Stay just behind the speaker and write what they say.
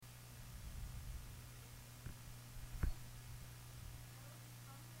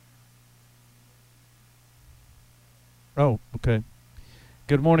Oh, okay.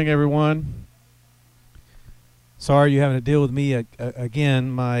 Good morning, everyone. Sorry you're having to deal with me again.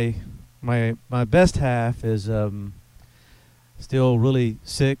 My best half is still really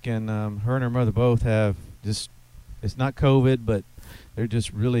sick, and her and her mother both have just, it's not COVID, but they're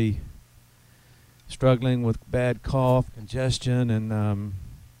just really struggling with bad cough, congestion, and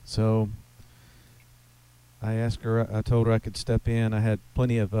so I told her I could step in. I had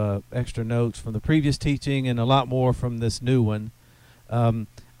plenty of extra notes from the previous teaching and a lot more from this new one.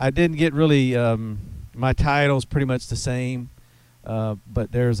 I didn't get really, my title's pretty much the same,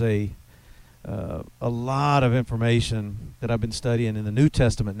 but there's a lot of information that I've been studying in the New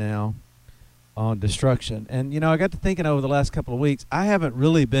Testament now on destruction. And, I got to thinking over the last couple of weeks, I haven't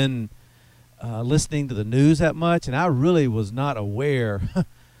really been listening to the news that much, and I really was not aware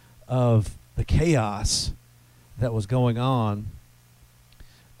of the chaos that was going on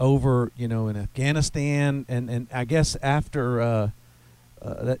over, in Afghanistan, and I guess after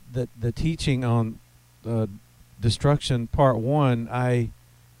the teaching on destruction part 1,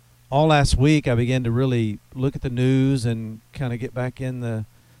 all last week I began to really look at the news and kind of get back in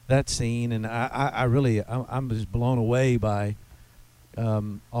that scene, and I'm just blown away by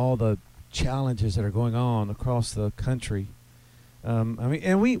all the challenges that are going on across the country.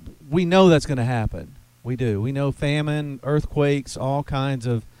 And we know that's going to happen. We do. We know famine, earthquakes, all kinds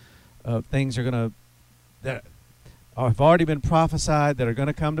of things that have already been prophesied that are going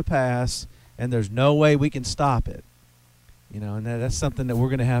to come to pass, and there's no way we can stop it. And that's something that we're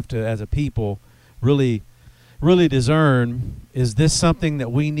going to have to, as a people, really, really discern. Is this something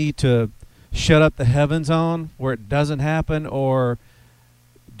that we need to shut up the heavens on, where it doesn't happen, or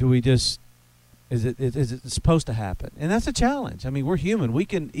do we just, is it supposed to happen? And that's a challenge. We're human. We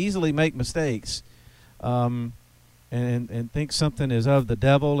can easily make mistakes. And think something is of the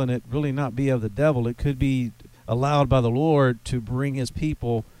devil, and it really not be of the devil. It could be allowed by the Lord to bring his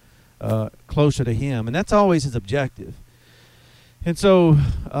people closer to him, and that's always his objective. And so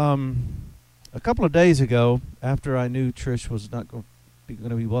a couple of days ago, after I knew Trish was not going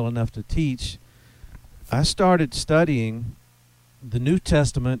to be well enough to teach, I started studying the New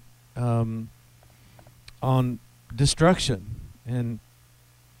Testament on destruction. And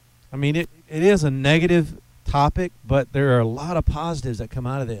it is a negative topic, but there are a lot of positives that come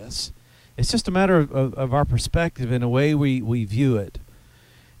out of this. It's just a matter of our perspective and the way we view it.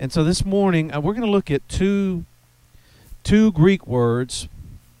 And so this morning, we're going to look at two Greek words.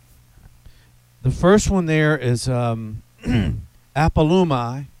 The first one there is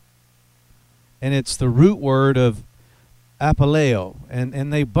apolumai, and it's the root word of apoleo.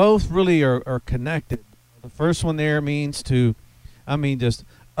 And they both really are connected. The first one there means just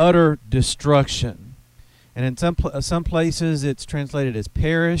utter destruction. And in some places it's translated as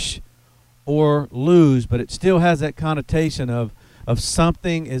perish or lose, but it still has that connotation of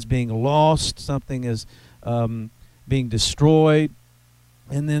something is being lost, something is being destroyed.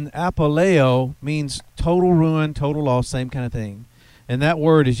 And then apoleo means total ruin, total loss, same kind of thing. And that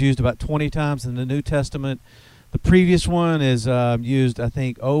word is used about 20 times in the New Testament. The previous one is used, I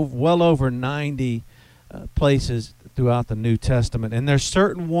think, well over 90 places throughout the New Testament. And there's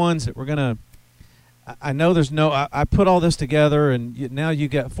certain ones that we're going to, I know there's I put all this together, and now you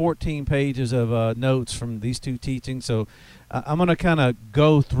got 14 pages of notes from these two teachings. So I'm going to kind of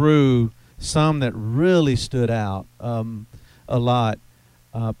go through some that really stood out a lot,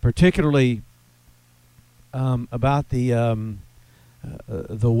 particularly about the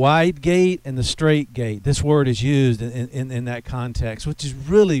wide gate and the straight gate. This word is used in that context, which is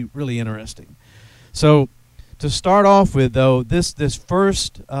really, really interesting. So to start off with, though, this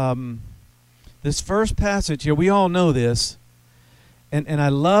first passage here, we all know this, and I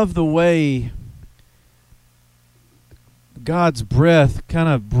love the way God's breath kind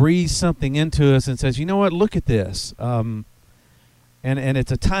of breathes something into us and says, you know what, look at this. And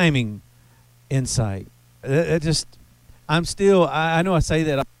it's a timing insight. I'm still, I know I say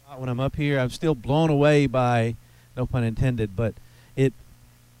that a lot when I'm up here, I'm still blown away by, no pun intended, but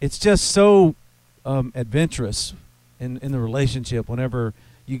it's just so adventurous in the relationship whenever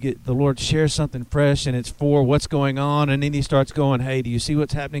you get the Lord shares something fresh and it's for what's going on, and then he starts going, hey, do you see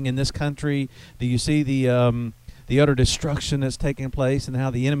what's happening in this country? Do you see the utter destruction that's taking place and how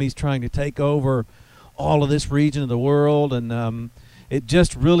the enemy's trying to take over all of this region of the world? And it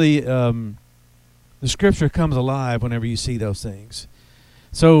just really, the scripture comes alive whenever you see those things.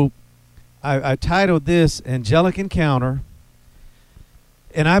 So I titled this Angelic Encounter.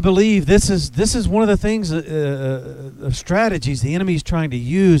 And I believe this is one of the things, of strategies the enemy is trying to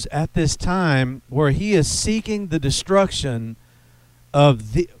use at this time, where he is seeking the destruction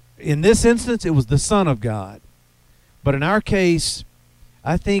of in this instance, it was the Son of God. But in our case,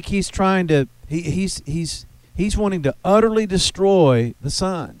 I think he's trying to he's wanting to utterly destroy the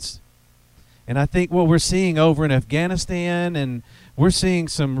sons. And I think what we're seeing over in Afghanistan, and we're seeing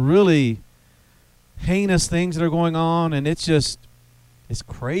some really heinous things that are going on, and it's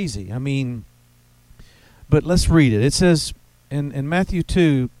crazy. I mean, but let's read it. It says in Matthew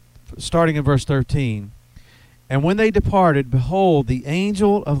 2, starting in verse 13, "And when they departed, behold, the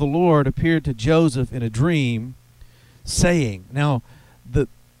angel of the Lord appeared to Joseph in a dream, saying," now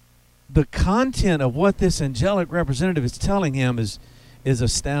the content of what this angelic representative is telling him is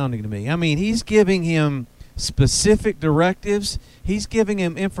astounding to me. I mean, he's giving him specific directives. He's giving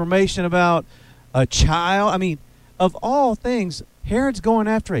him information about a child. I mean, of all things, Herod's going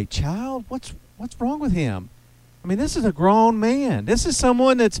after a child? What's wrong with him? I mean, this is a grown man. This is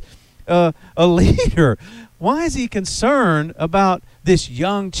someone that's a leader. Why is he concerned about this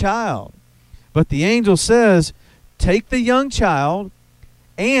young child? But the angel says, "Take the young child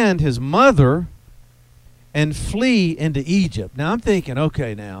and his mother and flee into Egypt." Now I'm thinking,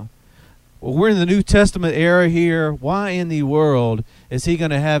 okay, now we're in the New Testament era here. Why in the world is he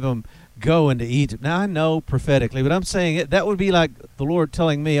going to have him go into Egypt? Now I know prophetically, but I'm saying that would be like the Lord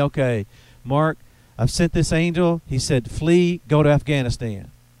telling me, okay, Mark, I've sent this angel. He said, flee, go to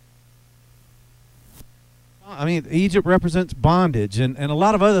Afghanistan. I mean, Egypt represents bondage and a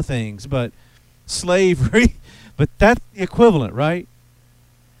lot of other things, but slavery, but that's the equivalent, right?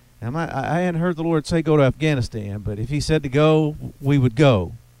 Now, I hadn't heard the Lord say go to Afghanistan, but if he said to go, we would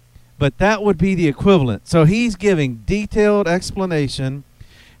go. But that would be the equivalent. So he's giving detailed explanation,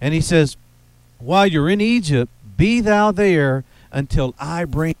 and he says, while you're in Egypt, be thou there until I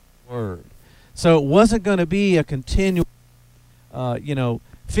bring the word. So it wasn't going to be a continual,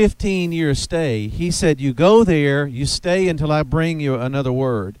 15-year stay. He said, you go there, you stay until I bring you another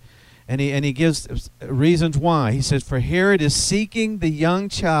word. And he gives reasons why. He says, for Herod is seeking the young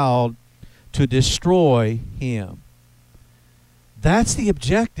child to destroy him. That's the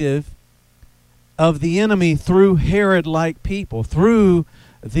objective of the enemy through Herod-like people, through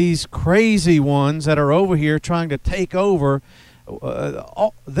these crazy ones that are over here trying to take over.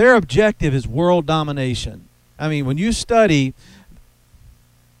 Their objective is world domination. I mean, when you study,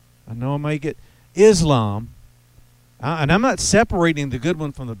 I know I may get Islam, and I'm not separating the good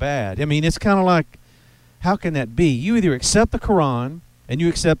one from the bad. I mean, it's kind of like, how can that be? You either accept the Quran and you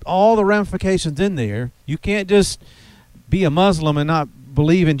accept all the ramifications in there. You can't just be a Muslim and not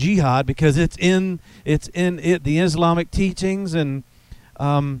believe in jihad because it's in the Islamic teachings, and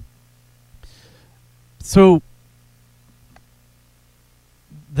so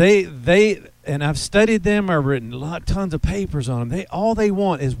they and I've studied them. I've written tons of papers on them. All they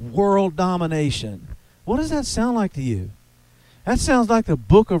want is world domination. What does that sound like to you? That sounds like the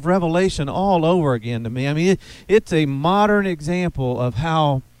book of Revelation all over again to me. I mean, it's a modern example of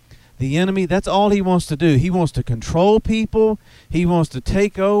how the enemy, that's all he wants to do. He wants to control people. He wants to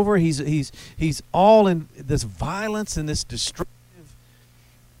take over. He's all in this violence and this destructive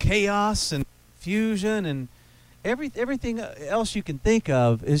chaos and confusion, and everything else you can think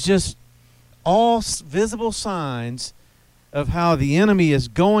of is just all visible signs of how the enemy is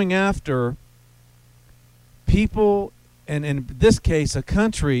going after people, and in this case, a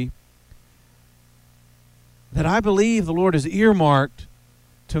country that I believe the Lord has earmarked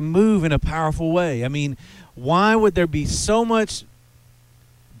to move in a powerful way. I mean, why would there be so much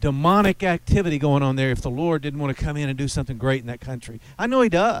demonic activity going on there if the Lord didn't want to come in and do something great in that country? I know he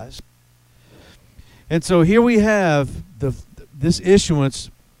does. And so here we have this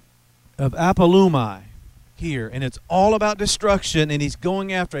issuance of Apollumi here, and it's all about destruction, and he's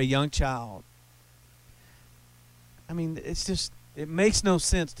going after a young child. I mean, it makes no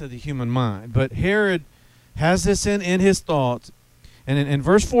sense to the human mind. But Herod has this in his thoughts. And in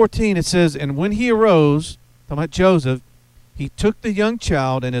verse 14 it says, and when he arose, talking about Joseph, he took the young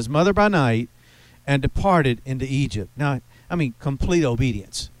child and his mother by night and departed into Egypt. Now, I mean, complete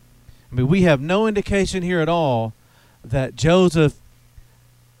obedience. I mean, we have no indication here at all that Joseph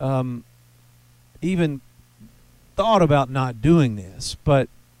even thought about not doing this. But,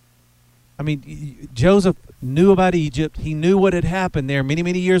 I mean, Joseph knew about Egypt. He knew what had happened there many,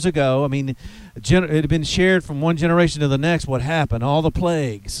 many years ago. I mean, it had been shared from one generation to the next what happened, all the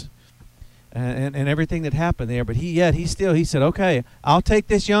plagues and everything that happened there. But he said, okay, I'll take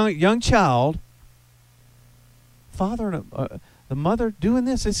this young child. Father and the mother doing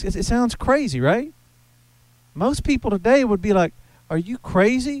this, it sounds crazy, right? Most people today would be like, are you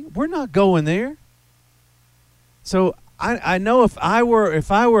crazy? We're not going there. So I know if I were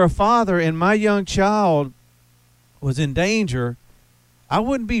a father and my young child was in danger, I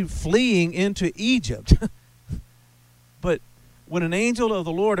wouldn't be fleeing into Egypt. But when an angel of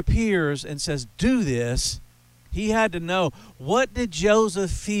the Lord appears and says, do this, he had to know, what did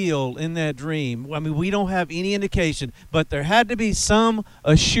Joseph feel in that dream? I mean, we don't have any indication, but there had to be some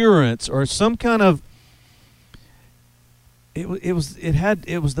assurance or some kind of, it was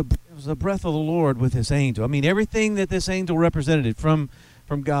the breath of the Lord with this angel. I mean, everything that this angel represented from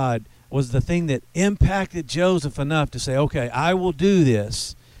God was the thing that impacted Joseph enough to say, okay, I will do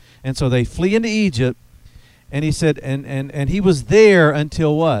this. And so they flee into Egypt, and he said, and he was there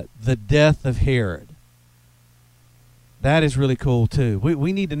until what? The death of Herod. That is really cool too.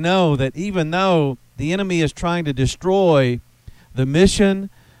 We need to know that even though the enemy is trying to destroy the mission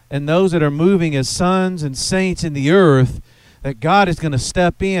and those that are moving as sons and saints in the earth, that God is going to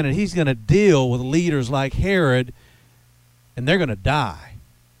step in and he's going to deal with leaders like Herod, and they're going to die.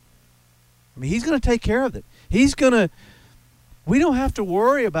 I mean, he's going to take care of it. We don't have to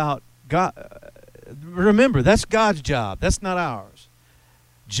worry about God. Remember, that's God's job. That's not ours.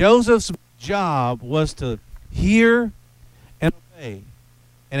 Joseph's job was to hear and obey.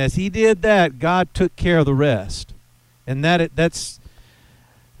 And as he did that, God took care of the rest. And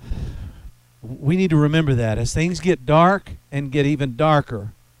we need to remember that. As things get dark and get even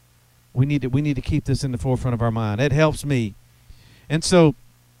darker, we need to keep this in the forefront of our mind. It helps me. And so,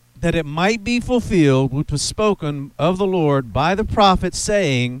 that it might be fulfilled, which was spoken of the Lord by the prophet,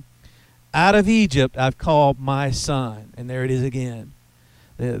 saying, out of Egypt I've called my son. And there it is again.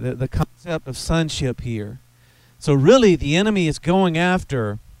 The concept of sonship here. So really, the enemy is going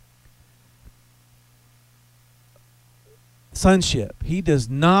after sonship. He does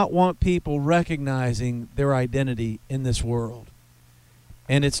not want people recognizing their identity in this world.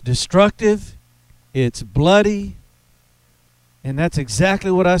 And it's destructive. It's bloody. And that's exactly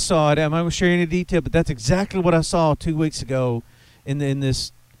what I saw. I'm not going to share any detail, but that's exactly what I saw 2 weeks ago in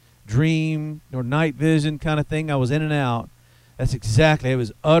this dream or night vision kind of thing. I was in and out. That's exactly. It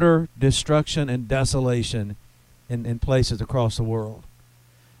was utter destruction and desolation in places across the world.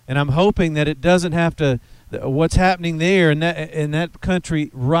 And I'm hoping that it doesn't have to, what's happening there in that country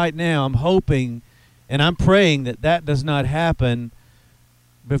right now, I'm hoping and I'm praying that does not happen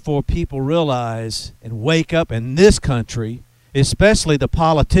before people realize and wake up in this country, especially the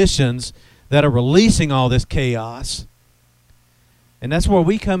politicians that are releasing all this chaos. And that's where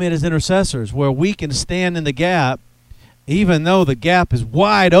we come in as intercessors, where we can stand in the gap, even though the gap is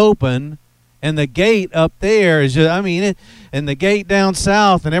wide open. And the gate up there is just, and the gate down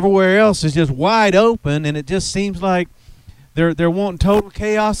south and everywhere else is just wide open, and it just seems like they're wanting total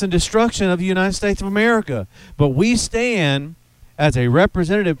chaos and destruction of the United States of America. But we stand as a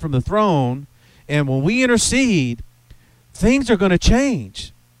representative from the throne, and when we intercede, things are going to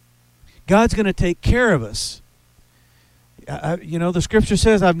change. God's going to take care of us. The scripture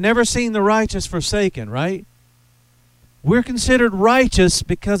says, I've never seen the righteous forsaken, right? We're considered righteous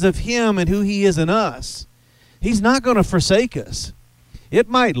because of him and who he is in us. He's not going to forsake us. It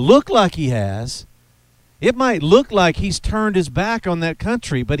might look like he has. It might look like he's turned his back on that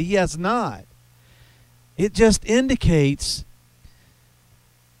country, but he has not. It just indicates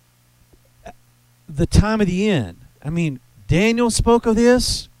the time of the end. Daniel spoke of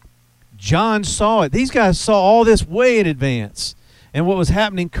this. John saw it. These guys saw all this way in advance and what was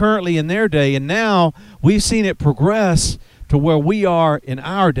happening currently in their day, and now we've seen it progress to where we are in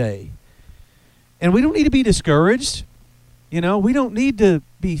our day. And we don't need to be discouraged. We don't need to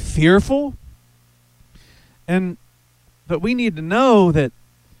be fearful. But we need to know that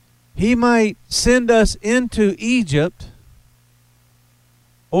he might send us into Egypt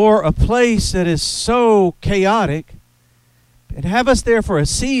or a place that is so chaotic and have us there for a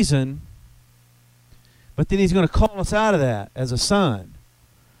season, but then he's going to call us out of that as a son.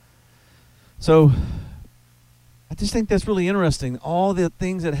 So I just think that's really interesting, all the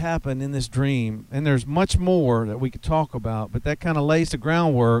things that happen in this dream. And there's much more that we could talk about, but that kind of lays the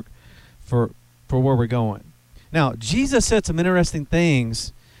groundwork for where we're going. Now, Jesus said some interesting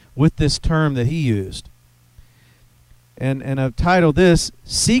things with this term that he used. And I've titled this,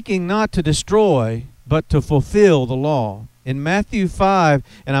 Seeking Not to Destroy, but to Fulfill the Law. In Matthew 5,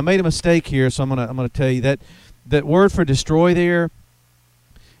 and I made a mistake here, so I'm gonna tell you that word for destroy there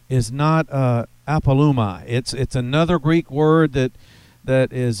is not apolumai. It's another Greek word that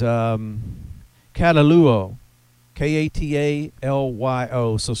is katalluo,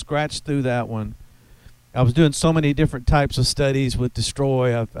 Katalyo. So scratch through that one. I was doing so many different types of studies with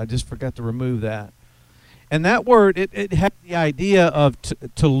destroy, I just forgot to remove that. And that word, it had the idea of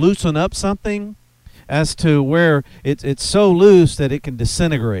to loosen up something, as to where it's so loose that it can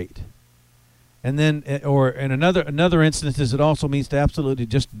disintegrate. And then, or in another instances, it also means to absolutely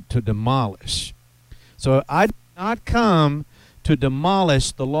just to demolish. So I did not come to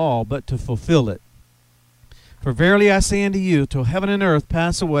demolish the law, but to fulfill it. For verily I say unto you, till heaven and earth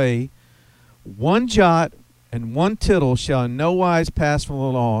pass away, one jot and one tittle shall in no wise pass from the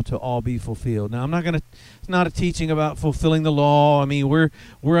law till all be fulfilled. Now, it's not a teaching about fulfilling the law. I mean, we're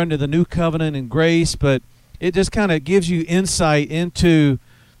under the new covenant and grace, but it just kind of gives you insight into,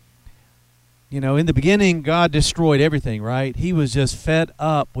 in the beginning, God destroyed everything, right? He was just fed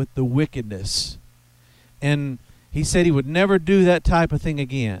up with the wickedness. And he said he would never do that type of thing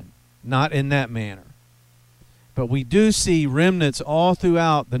again, not in that manner. But we do see remnants all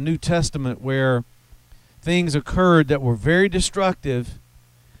throughout the New Testament where things occurred that were very destructive,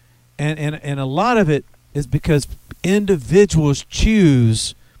 and a lot of it is because individuals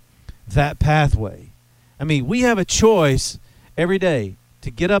choose that pathway. I mean, we have a choice every day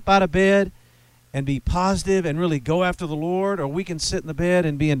to get up out of bed and be positive and really go after the Lord, or we can sit in the bed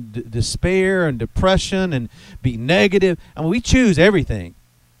and be in despair and depression and be negative. I mean, we choose everything.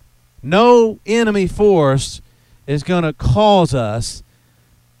 No enemy force is going to cause us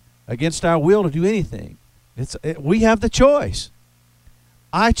against our will to do anything. We have the choice.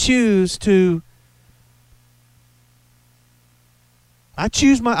 I choose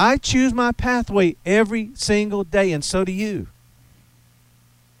my pathway every single day, and so do you.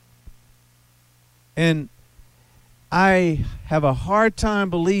 And I have a hard time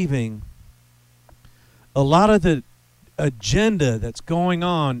believing a lot of the agenda that's going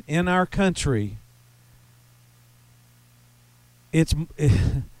on in our country. It's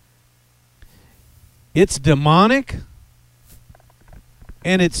demonic,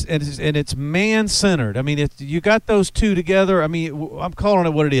 and it's man-centered. I mean, you got those two together. I mean, I'm calling it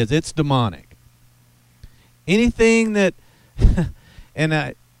what it is. It's demonic. Anything that, and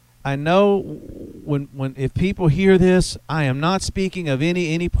I know when if people hear this, I am not speaking of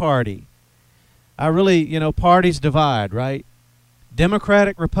any party. I really, parties divide, right?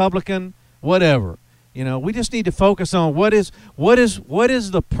 Democratic, Republican, whatever. We just need to focus on what is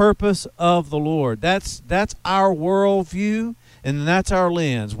the purpose of the Lord. That's our worldview, and that's our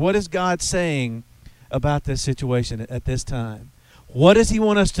lens. What is God saying about this situation at this time? What does he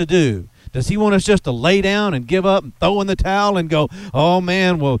want us to do? Does he want us just to lay down and give up and throw in the towel and go, oh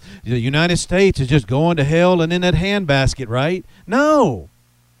man, well, the United States is just going to hell and in that handbasket, right? No.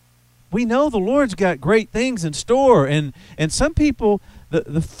 We know the Lord's got great things in store, and some people,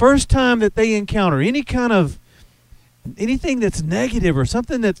 the first time that they encounter anything that's negative or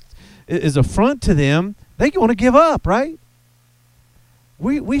something that is affront to them, they want to give up, right?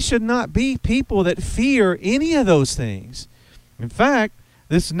 We should not be people that fear any of those things. In fact,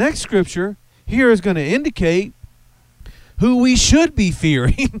 this next scripture here is going to indicate who we should be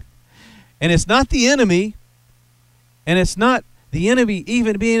fearing. And it's not the enemy, and it's not the enemy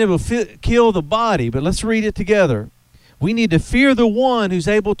even being able to kill the body. But let's read it together. We need to fear the one who's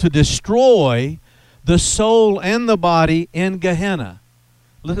able to destroy the soul and the body in Gehenna.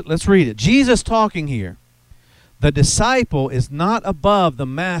 Let's read it. Jesus talking here. The disciple is not above the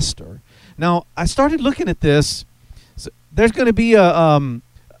master. Now, I started looking at this. So there's going to be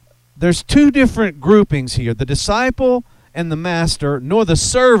there's two different groupings here. The disciple and the master, nor the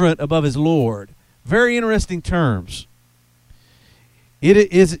servant above his Lord. Very interesting terms. It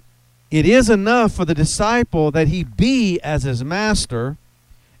is enough for the disciple that he be as his master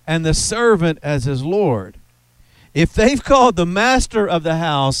and the servant as his Lord. If they've called the master of the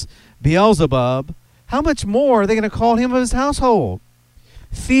house Beelzebub, how much more are they going to call him of his household?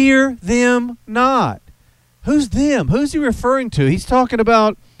 Fear them not. Who's them? Who's he referring to? He's talking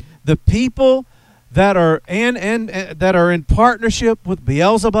about the people that are that are in partnership with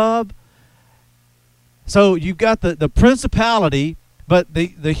Beelzebub. So you've got the principality, but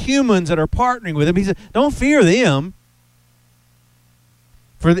the humans that are partnering with him. He said, don't fear them.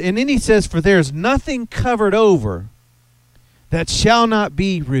 And then he says, for there's nothing covered over that shall not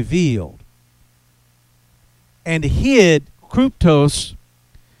be revealed, and hid, kryptos,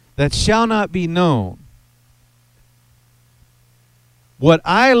 that shall not be known. What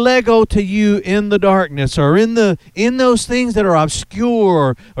I lego to you in the darkness, or in those things that are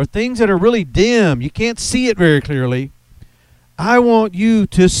obscure, or things that are really dim, you can't see it very clearly, I want you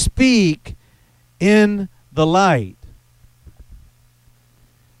to speak in the light.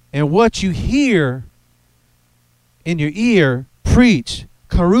 And what you hear in your ear, preach,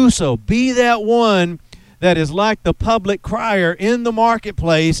 caruso, be that one that is like the public crier in the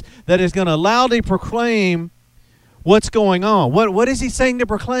marketplace that is going to loudly proclaim what's going on. What is he saying to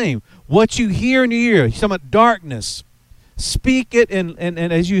proclaim? What you hear in your ear. He's talking about darkness. Speak it, and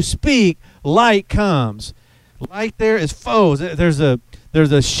as you speak, light comes. Light there is foes. There's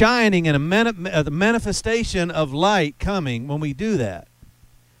there's a shining and a manifestation of light coming when we do that.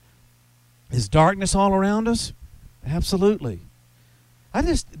 Is darkness all around us? Absolutely.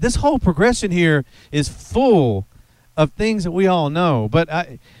 This whole progression here is full of things that we all know, but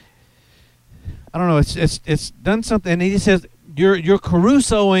I don't know. It's done something. And he says you're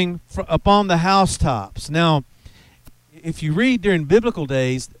carousoing upon the housetops. Now, if you read during biblical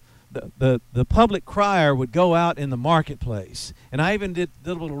days, the public crier would go out in the marketplace, and I even did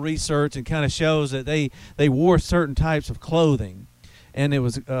a little research and kind of shows that they wore certain types of clothing, and it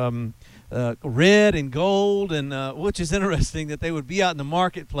was red and gold, and which is interesting that they would be out in the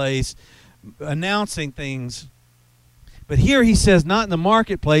marketplace announcing things. But here he says not in the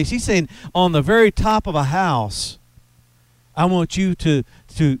marketplace. He's saying on the very top of a house. I want you to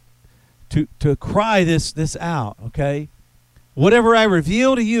cry this out, okay? Whatever I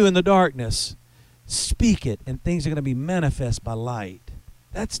reveal to you in the darkness, speak it, and things are going to be manifest by light.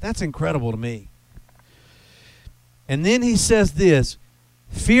 That's incredible to me. And then he says this,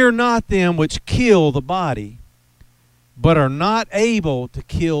 fear not them which kill the body, but are not able to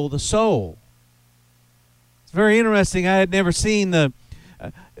kill the soul. It's very interesting. I had never seen the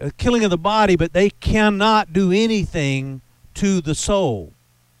killing of the body, but they cannot do anything to the soul.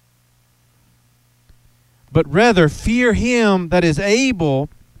 But rather fear him that is able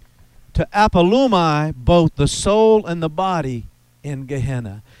to apolumai both the soul and the body in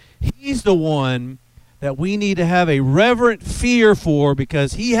Gehenna. He's the one that we need to have a reverent fear for,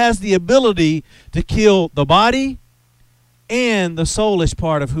 because he has the ability to kill the body and the soulish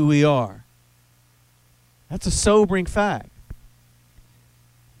part of who we are. That's a sobering fact.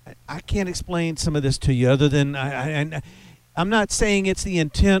 I can't explain some of this to you other than I'm not saying it's the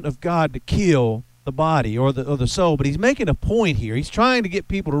intent of God to kill the body or the soul, but he's making a point here. He's trying to get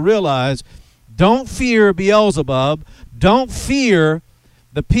people to realize, don't fear Beelzebub, don't fear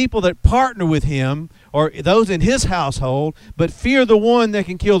the people that partner with him or those in his household, but fear the one that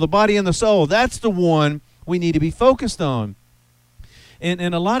can kill the body and the soul. That's the one we need to be focused on.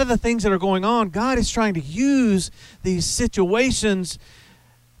 And a lot of the things that are going on, God is trying to use these situations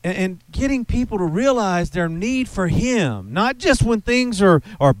and getting people to realize their need for him, not just when things are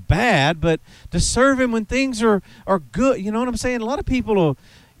bad, but to serve him when things are good. You know what I'm saying? A lot of people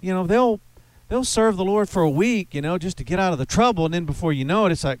will, they'll serve the Lord for a week, just to get out of the trouble, and then before you know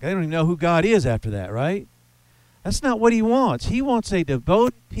it, it's like they don't even know who God is after that, right? That's not what he wants. He wants a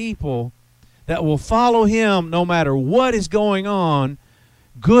devoted people that will follow him no matter what is going on,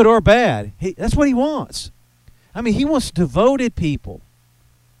 good or bad. That's what he wants. I mean, he wants devoted people.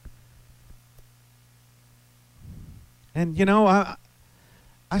 And,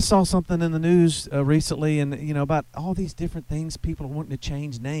 I saw something in the news recently, and, about all these different things, people are wanting to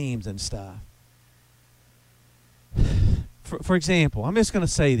change names and stuff. For example, I'm just going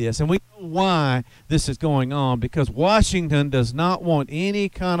to say this, and we know why this is going on, because Washington does not want any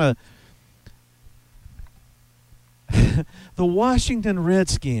kind of... the Washington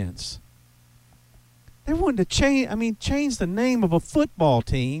Redskins, they wanted to change the name of a football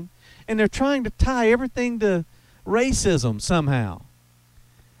team, and they're trying to tie everything to racism somehow.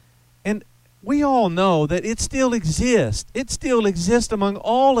 And we all know that it still exists. It still exists among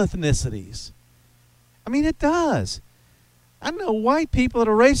all ethnicities. It does. I know white people that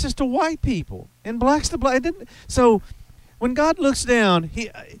are racist to white people and blacks to black. So when God looks down,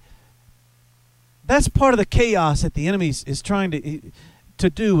 that's part of the chaos that the enemy is trying to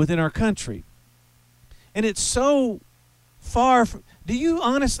do within our country. And it's so far from... Do you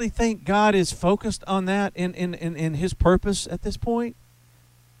honestly think God is focused on that in his purpose at this point?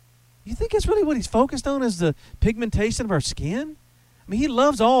 You think it's really what he's focused on, is the pigmentation of our skin? He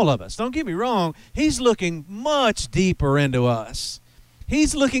loves all of us. Don't get me wrong. He's looking much deeper into us.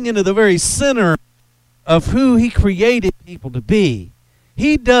 He's looking into the very center of who he created people to be.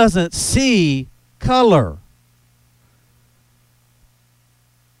 He doesn't see color.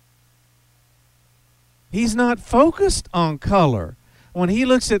 He's not focused on color. When he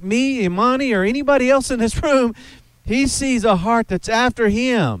looks at me, Imani, or anybody else in this room, he sees a heart that's after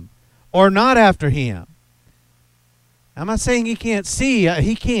him or not after him. I'm not saying he can't see.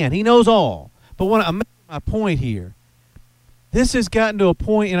 He can. He knows all. But when I'm making my point here, this has gotten to a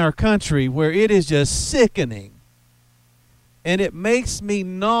point in our country where it is just sickening. And it makes me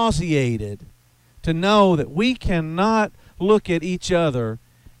nauseated to know that we cannot look at each other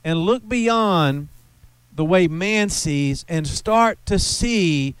and look beyond the way man sees and start to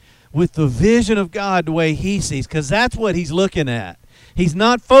see with the vision of God the way he sees, because that's what he's looking at. He's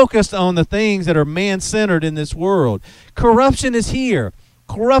not focused on the things that are man-centered in this world. Corruption is here.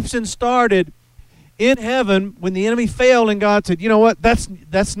 Corruption started in heaven when the enemy failed and God said, you know what,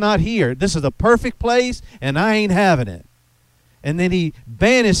 that's not here. This is a perfect place and I ain't having it. And then he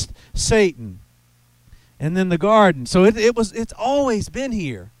banished Satan. And then the garden. So it's always been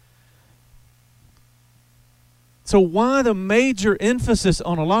here. So why the major emphasis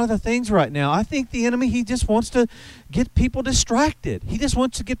on a lot of the things right now? I think the enemy, he just wants to get people distracted. He just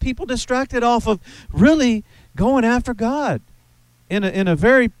wants to get people distracted off of really going after God in a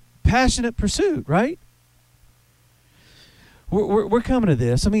very passionate pursuit, right? We're coming to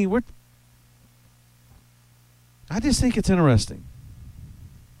this. I mean, I just think it's interesting.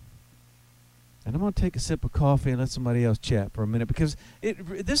 And I'm going to take a sip of coffee and let somebody else chat for a minute, because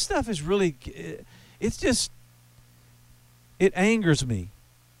this stuff is really, it's just, it angers me.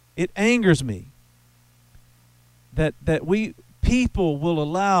 It angers me that we people will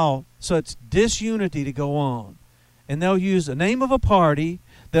allow such disunity to go on. And they'll use the name of a party,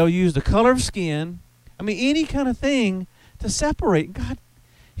 they'll use the color of skin, I mean any kind of thing to separate. God,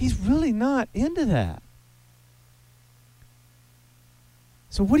 he's really not into that.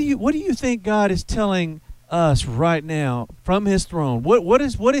 So what do you think God is telling us right now from his throne? What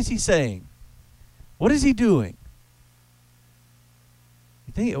is he saying? What is he doing?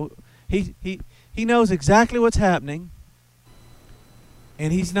 You think he knows exactly what's happening,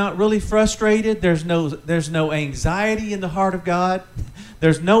 and he's not really frustrated. There's no anxiety in the heart of God.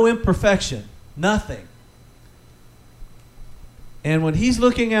 There's no imperfection, nothing. And when he's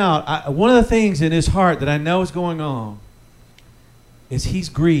looking out, one of the things in his heart that I know is going on is he's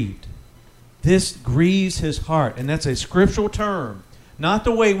grieved. This grieves his heart, and that's a scriptural term, not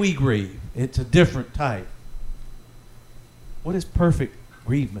the way we grieve. It's a different type. What is perfect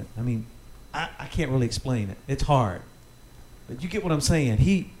grievement? I mean, I can't really explain it. It's hard. But you get what I'm saying.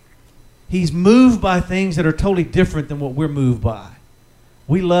 He's moved by things that are totally different than what we're moved by.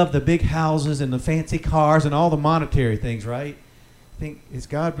 We love the big houses and the fancy cars and all the monetary things, right? Is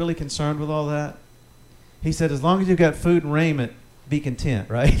God really concerned with all that? He said, as long as you've got food and raiment, be content,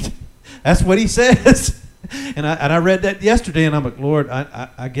 right? That's what he says. And I read that yesterday, and I'm like, Lord,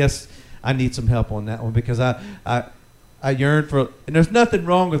 I guess I need some help on that one, because I yearn for, and there's nothing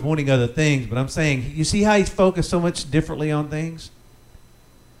wrong with wanting other things, but I'm saying, you see how he's focused so much differently on things?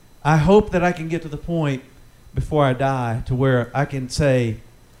 I hope that I can get to the point before I die to where I can say,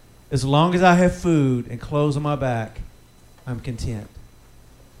 as long as I have food and clothes on my back, I'm content.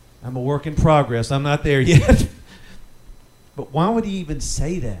 I'm a work in progress. I'm not there yet. But why would he even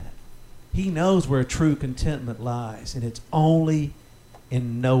say that? He knows where true contentment lies, and it's only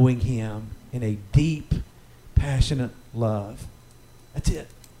in knowing him in a deep, passionate love. That's it.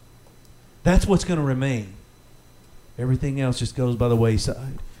 That's what's going to remain. Everything else just goes by the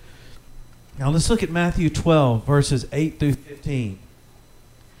wayside. Now let's look at Matthew 12, verses 8 through 15.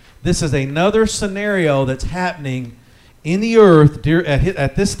 This is another scenario that's happening in the earth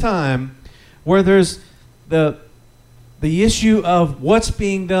at this time, where there's the issue of what's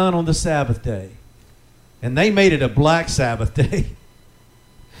being done on the Sabbath day. And they made it a black Sabbath day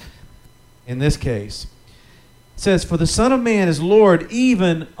in this case. It says, for the Son of Man is Lord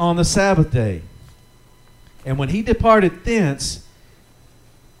even on the Sabbath day. And when he departed thence,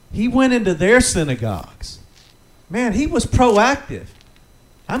 he went into their synagogues. Man, he was proactive.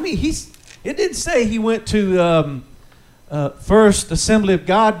 I mean, it didn't say he went to First Assembly of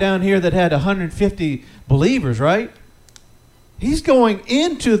God down here that had 150 believers, right? He's going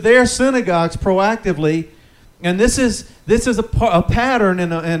into their synagogues proactively, and this is a pattern,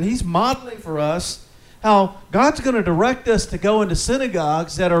 and he's modeling for us how God's going to direct us to go into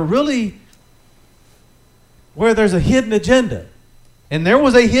synagogues that are really where there's a hidden agenda. And there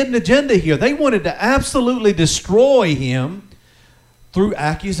was a hidden agenda here. They wanted to absolutely destroy him through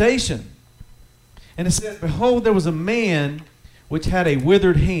accusation. And it says, behold, there was a man which had a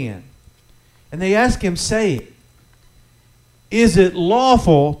withered hand. And they asked him, saying, is it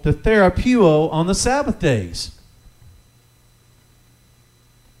lawful to therapuo on the Sabbath days?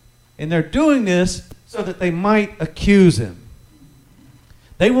 And they're doing this so that they might accuse him.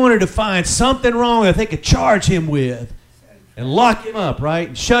 They wanted to find something wrong that they could charge him with and lock him up, right?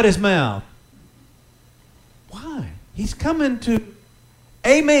 And shut his mouth. Why? He's coming to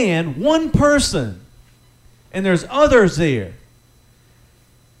a man, one person, and there's others there.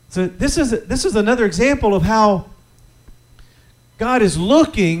 So this is another example of how God is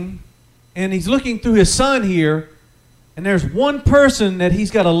looking, and he's looking through his Son here, and there's one person that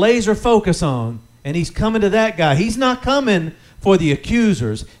he's got a laser focus on, and he's coming to that guy. He's not coming for the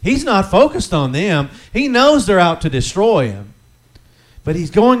accusers. He's not focused on them. He knows they're out to destroy him. But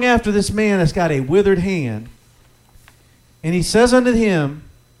he's going after this man that's got a withered hand. And he says unto them,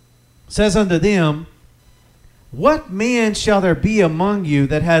 What man shall there be among you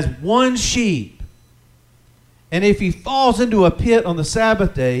that has one sheep, and if he falls into a pit on the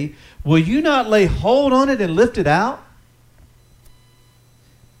Sabbath day, will you not lay hold on it and lift it out?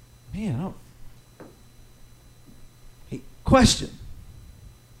 Man, question.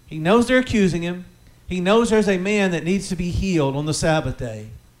 He knows they're accusing him. He knows there's a man that needs to be healed on the Sabbath day.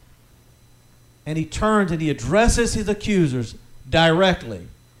 And he turns and he addresses his accusers directly.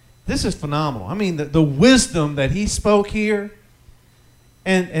 This is phenomenal. I mean, the wisdom that he spoke here,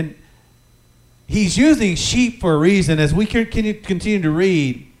 and he's using sheep for a reason. As we continue to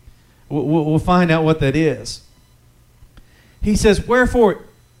read, we'll find out what that is. He says, wherefore,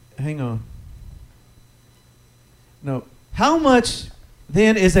 hang on. No, how much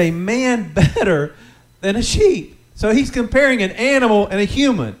then is a man better than a sheep? So he's comparing an animal and a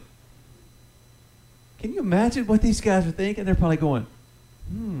human. Can you imagine what these guys are thinking? They're probably going,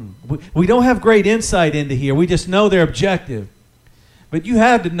 we don't have great insight into here. We just know their objective. But you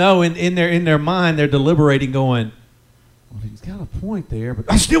have to know in their mind, they're deliberating going, well, he's got a point there,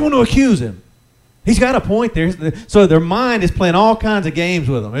 but I still want to accuse him. He's got a point there. So their mind is playing all kinds of games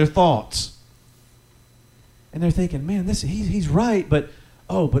with them, their thoughts. And they're thinking, man, he's right, but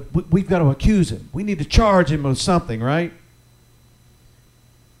we've got to accuse him. We need to charge him with something, right?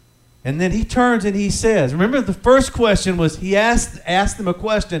 And then he turns and he says, remember the first question was he asked them a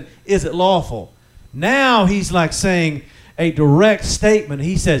question, is it lawful? Now he's like saying a direct statement.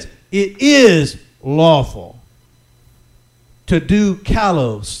 He says, it is lawful to do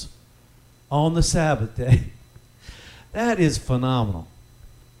kalos on the Sabbath day. That is phenomenal.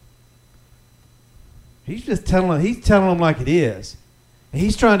 He's telling them like it is. And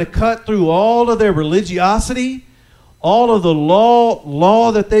he's trying to cut through all of their religiosity, all of the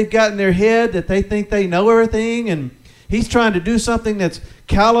law that they've got in their head, that they think they know everything, and he's trying to do something that's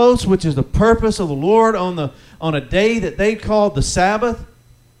kalos, which is the purpose of the Lord on a day that they called the Sabbath.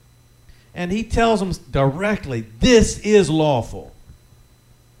 And he tells them directly, this is lawful.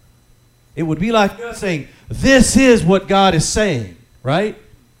 It would be like us saying, this is what God is saying, right?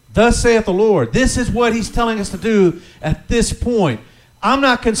 Thus saith the Lord. This is what he's telling us to do at this point. I'm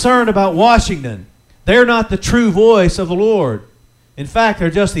not concerned about Washington. They're not the true voice of the Lord. In fact, they're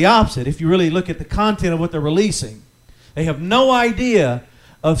just the opposite if you really look at the content of what they're releasing. They have no idea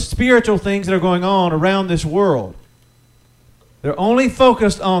of spiritual things that are going on around this world. They're only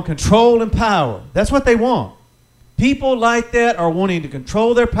focused on control and power. That's what they want. People like that are wanting to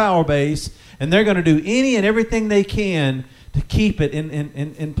control their power base, and they're going to do any and everything they can to keep it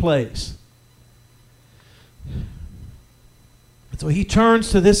in place. So he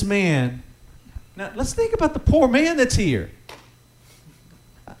turns to this man. Now, let's think about the poor man that's here.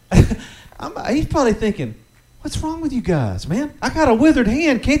 He's probably thinking, what's wrong with you guys, man? I got a withered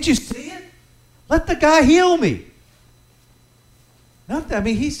hand. Can't you see it? Let the guy heal me.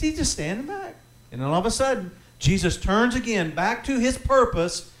 He's just standing back. And then all of a sudden, Jesus turns again back to his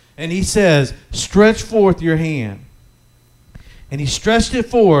purpose, and he says, stretch forth your hand. And he stretched it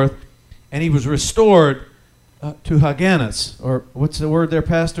forth, and he was restored to Hagganas. Or what's the word there,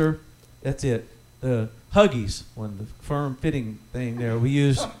 Pastor? That's it. The Huggies, the firm fitting thing there. We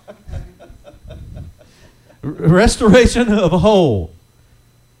use restoration of a whole,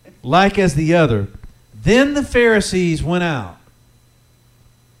 like as the other. Then the Pharisees went out,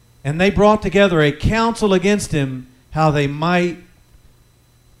 and they brought together a council against him, how they might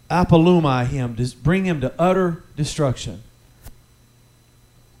apolumai him, to bring him to utter destruction.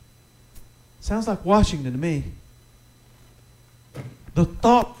 Sounds like Washington to me. The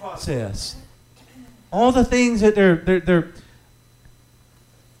thought process, all the things that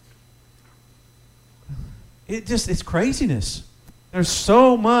it's craziness. There's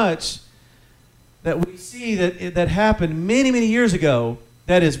so much that we see that happened many, many years ago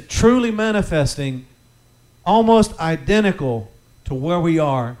that is truly manifesting almost identical to where we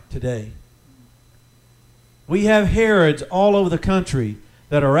are today. We have Herods all over the country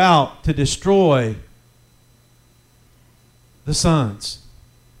that are out to destroy the sons.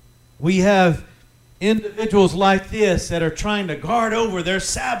 We have individuals like this that are trying to guard over their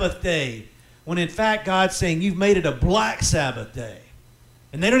Sabbath day, when in fact God's saying you've made it a black Sabbath day.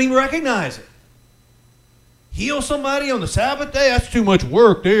 And they don't even recognize it. Heal somebody on the Sabbath day? That's too much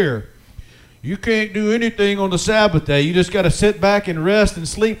work there. You can't do anything on the Sabbath day. You just got to sit back and rest and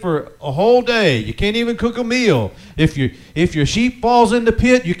sleep for a whole day. You can't even cook a meal. If your sheep falls in the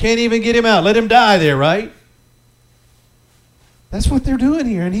pit, you can't even get him out. Let him die there, right? That's what they're doing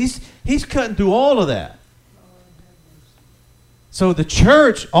here, and he's cutting through all of that. So the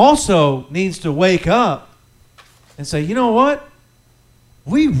church also needs to wake up and say, you know what?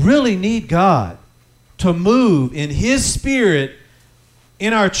 We really need God to move in His Spirit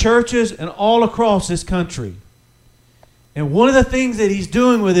in our churches and all across this country. And one of the things that He's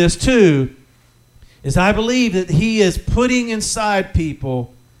doing with this too is I believe that He is putting inside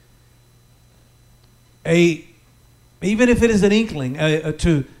people even if it is an inkling,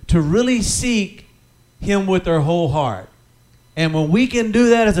 to really seek Him with their whole heart. And when we can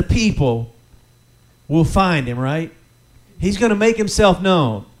do that as a people, we'll find Him, right? He's going to make Himself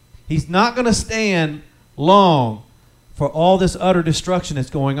known. He's not going to stand long for all this utter destruction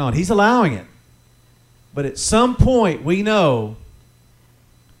that's going on. He's allowing it. But at some point, we know,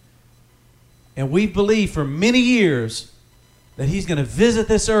 and we've believed for many years, that He's going to visit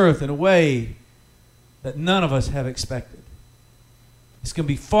this earth in a way that none of us have expected. It's going to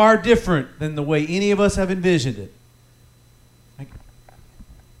be far different than the way any of us have envisioned it.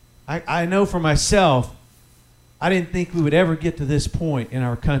 I know for myself, I didn't think we would ever get to this point in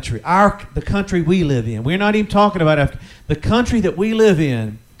our country. The country we live in. We're not even talking about the country that we live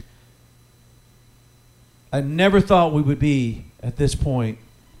in. I never thought we would be at this point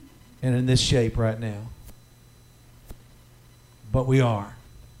and in this shape right now. But we are.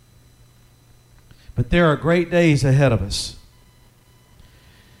 But there are great days ahead of us.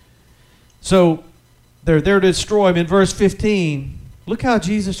 So they're there to destroy him. In verse 15, look how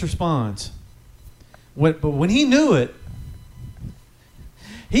Jesus responds. But when He knew it,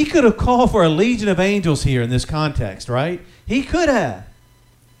 He could have called for a legion of angels here in this context, right? He could have.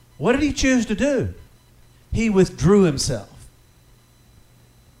 What did He choose to do? He withdrew Himself.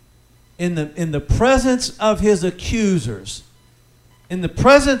 In the presence of His accusers, in the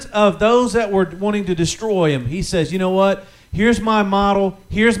presence of those that were wanting to destroy Him, He says, you know what? Here's my model.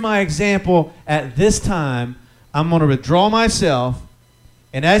 Here's my example. At this time, I'm going to withdraw myself.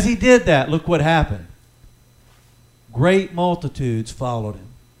 And as He did that, look what happened. Great multitudes followed Him.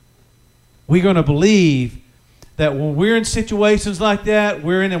 We're going to believe that when we're in situations like that,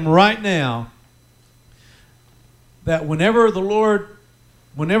 we're in them right now, that whenever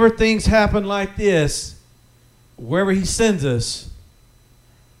things happen like this, wherever He sends us,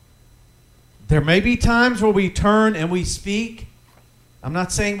 there may be times where we turn and we speak. I'm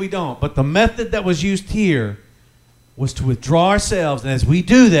not saying we don't, but the method that was used here was to withdraw ourselves. And as we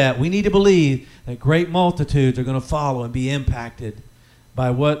do that, we need to believe that great multitudes are going to follow and be impacted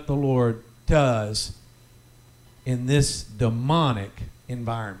by what the Lord does in this demonic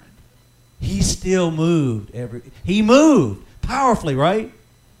environment. He still moved. He moved powerfully, right?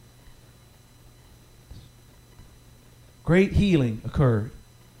 Great healing occurred.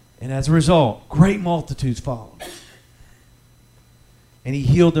 And as a result, great multitudes followed. And He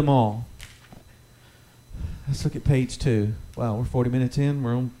healed them all. Let's look at page 2. Wow, we're 40 minutes in.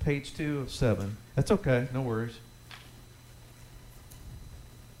 We're on page 2 of 7. That's okay. No worries.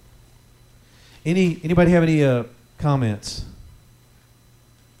 Anybody have any comments?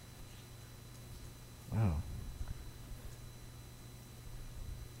 Wow.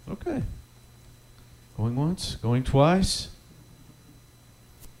 Okay. Going once, going twice.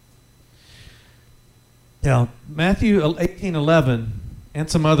 Now, Matthew 18:11 and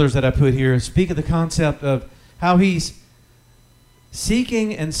some others that I put here speak of the concept of how He's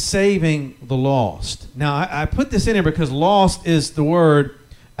seeking and saving the lost. Now, I put this in here because lost is the word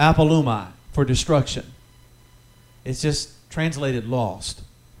apolumai for destruction. It's just translated lost.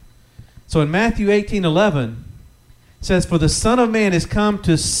 So in Matthew 18:11, it says, "For the Son of Man is come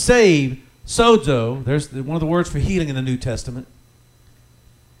to save," sozo, there's one of the words for healing in the New Testament,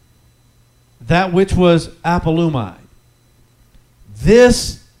 "that which was apolumai."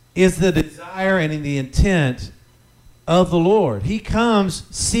 This is the desire and in the intent of the Lord. He comes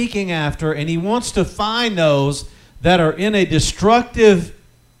seeking after, and He wants to find those that are in a destructive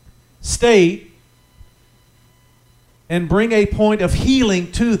state and bring a point of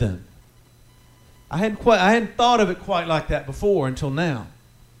healing to them. I hadn't thought of it quite like that before until now.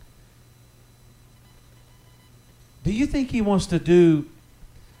 Do you think He wants to do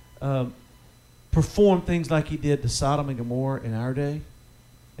perform things like He did to Sodom and Gomorrah in our day?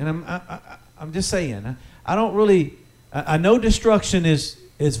 And I'm just saying, I don't really, I know destruction is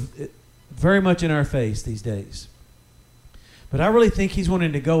very much in our face these days. But I really think He's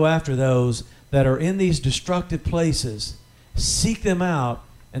wanting to go after those that are in these destructive places, seek them out,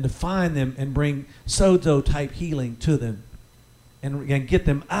 and to find them and bring sozo type healing to them and get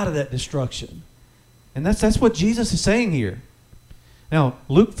them out of that destruction. And that's what Jesus is saying here. Now,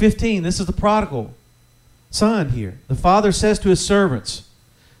 Luke 15, this is the prodigal son here. The father says to his servants,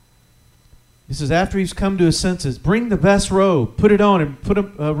 he says, after he's come to his senses, "Bring the best robe, put it on him, put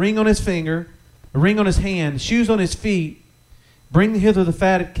a ring on his finger, a ring on his hand, shoes on his feet. Bring hither the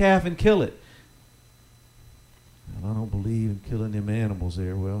fatted calf and kill it." I don't believe in killing them animals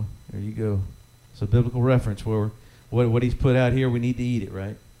there. Well, there you go. It's a biblical reference where what he's put out here, we need to eat it,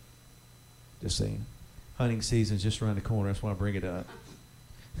 right? Just saying. Hunting season's just around the corner. That's why I bring it up.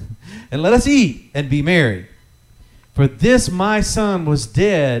 And let us eat and be merry. For this my son was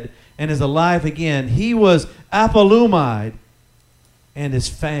dead and is alive again. He was apollumide and is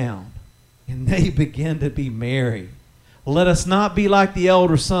found. And they began to be merry. Let us not be like the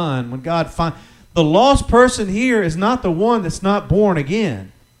elder son when God finds. The lost person here is not the one that's not born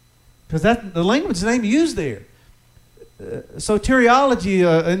again. Because the language is not even used there.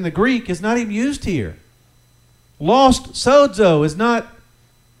 Soteriology in the Greek is not even used here. Lost sozo is not.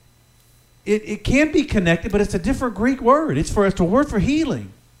 It can be connected, but it's a different Greek word. It's a word for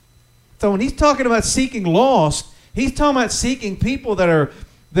healing. So when he's talking about seeking lost, he's talking about seeking people there's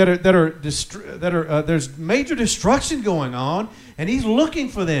major destruction going on, and he's looking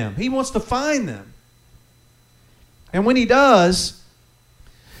for them. He wants to find them. And when he does,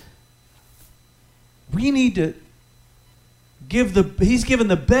 we need to he's given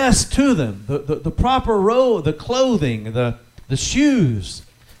the best to them, the proper robe, the clothing, the shoes.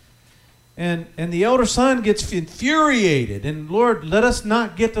 And the elder son gets infuriated. And Lord, let us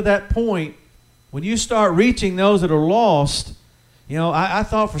not get to that point when you start reaching those that are lost. You know, I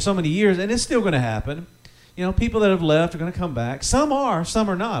thought for so many years, and it's still going to happen, you know, people that have left are going to come back. Some are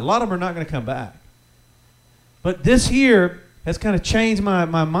not. A lot of them are not going to come back. But this here has kind of changed my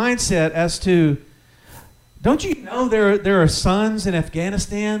mindset as to, don't you know there are sons in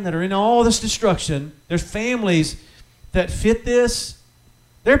Afghanistan that are in all this destruction? There's families that fit this.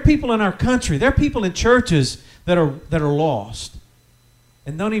 There are people in our country. There are people in churches that are lost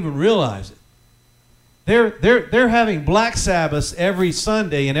and don't even realize it. They're having Black Sabbaths every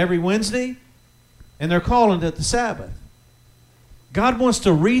Sunday and every Wednesday, and they're calling it the Sabbath. God wants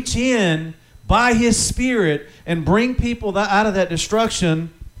to reach in by His Spirit and bring people out of that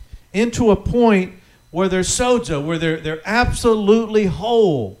destruction into a point where they're sozo, where they're absolutely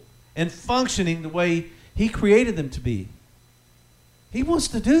whole and functioning the way He created them to be. He wants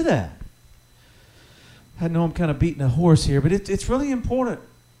to do that. I know I'm kind of beating a horse here, but it's really important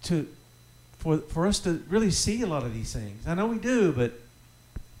for us to really see a lot of these things. I know we do, but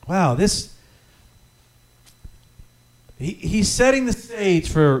wow, he's setting the stage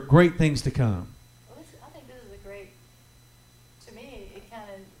for great things to come. Well, I think this is a great, to me, it kind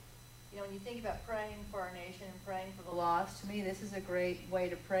of, when you think about praying for our nation and praying for the lost, to me this is a great way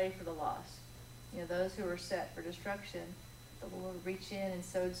to pray for the lost. Those who are set for destruction, the Lord reach in and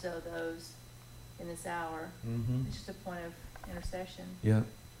sozo those in this hour. Mm-hmm. It's just a point of intercession. Yeah.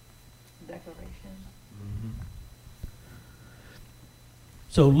 Declaration. Mm-hmm.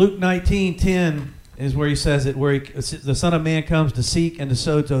 So Luke 19:10 is where he says it, where the Son of Man comes to seek and to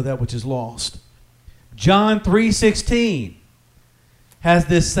sozo that which is lost. John 3:16 has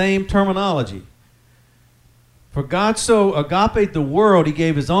this same terminology. For God so agaped the world, He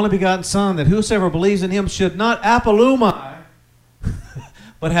gave His only begotten Son, that whosoever believes in Him should not apollumai,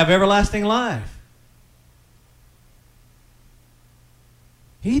 but have everlasting life.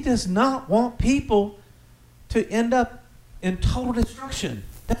 He does not want people to end up in total destruction.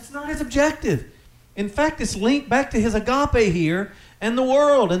 That's not His objective. In fact, it's linked back to His agape here and the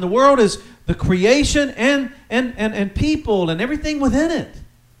world. And the world is the creation and people and everything within it.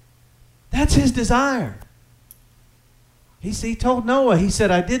 That's His desire. He told Noah, He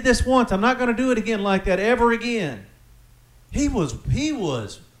said, I did this once. I'm not going to do it again like that ever again. He was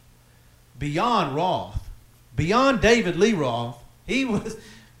beyond wroth, beyond David Lee Roth. He was,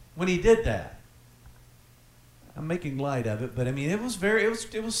 when He did that. I'm making light of it, but I mean, it was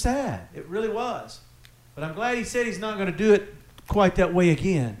sad. It really was. But I'm glad He said He's not going to do it quite that way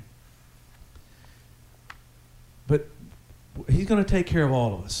again. But He's going to take care of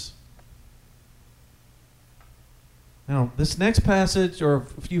all of us. Now, this next passage, or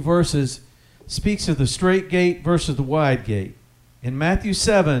a few verses, speaks of the straight gate versus the wide gate. In Matthew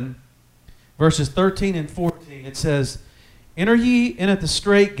 7, verses 13 and 14, it says, Enter ye in at the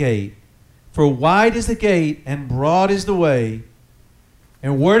straight gate, for wide is the gate and broad is the way.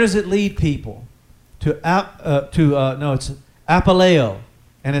 And where does it lead people? It's apaleo.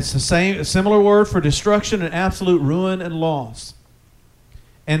 And it's a similar word for destruction and absolute ruin and loss.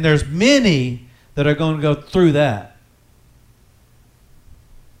 And there's many that are going to go through that.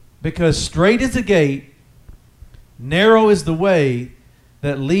 Because straight is the gate, narrow is the way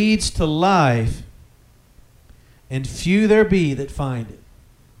that leads to life, and few there be that find it.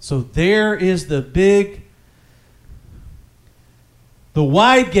 So there is the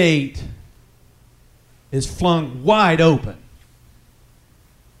wide gate is flung wide open.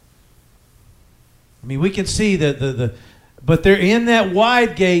 I mean, we can see but they're in that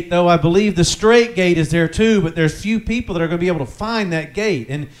wide gate, though. I believe the straight gate is there too, but there's few people that are going to be able to find that gate.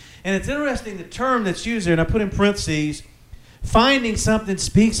 And it's interesting, the term that's used there, and I put in parentheses, finding something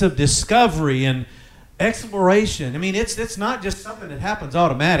speaks of discovery and exploration. I mean, it's not just something that happens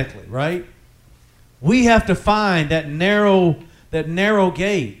automatically, right? We have to find that narrow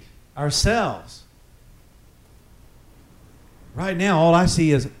gate ourselves. Right now, all I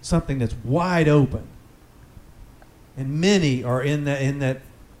see is something that's wide open. And many are in that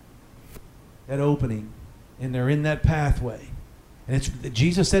opening, and they're in that pathway. And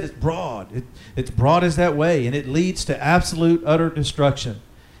Jesus said it's broad. It's broad as that way, and it leads to absolute, utter destruction.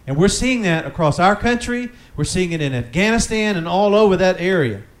 And we're seeing that across our country. We're seeing it in Afghanistan and all over that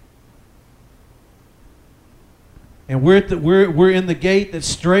area. And we're in the gate that's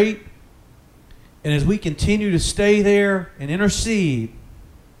straight. And as we continue to stay there and intercede,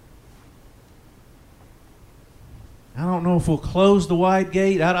 I don't know if we'll close the wide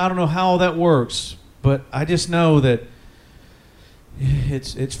gate. I don't know how all that works. But I just know that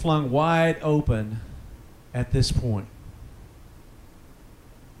it's flung wide open at this point.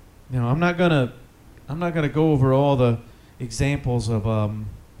 Now, I'm not gonna go over all the examples of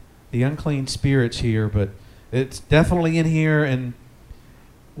the unclean spirits here, but it's definitely in here. And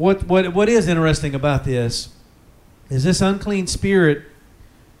what is interesting about this is this unclean spirit.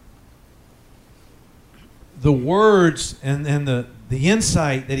 The words and the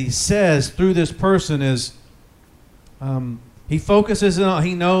insight that he says through this person is, he focuses on,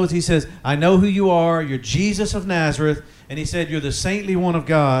 he knows, he says, I know who you are, you're Jesus of Nazareth, and he said, you're the saintly one of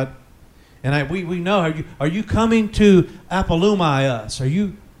God, and we know, are you coming to apolumai us? Are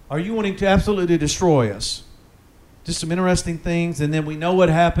you wanting to absolutely destroy us? Just some interesting things, and then we know what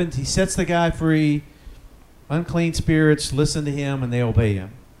happens. He sets the guy free. Unclean spirits listen to him, and they obey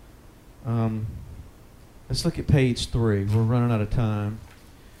him. Let's look at page 3. We're running out of time.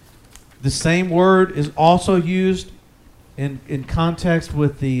 The same word is also used in context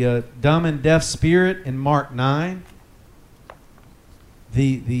with the dumb and deaf spirit in Mark 9.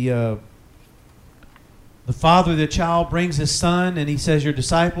 The father of the child brings his son, and he says, your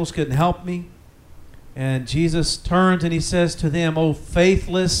disciples couldn't help me. And Jesus turns and he says to them, O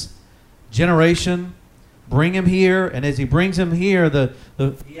faithless generation, bring him here. And as he brings him here,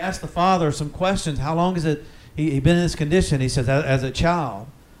 he asks the father some questions. How long has he been in this condition? He says, as a child.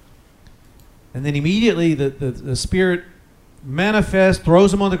 And then immediately the spirit manifests,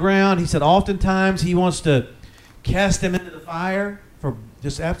 throws him on the ground. He said oftentimes he wants to cast him into the fire for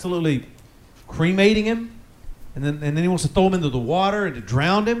just absolutely cremating him. And then he wants to throw him into the water and to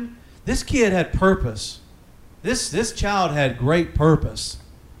drown him. This kid had purpose. This child had great purpose.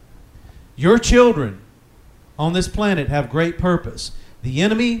 Your children on this planet have great purpose. The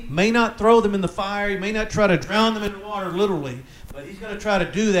enemy may not throw them in the fire. He may not try to drown them in the water literally, but he's going to try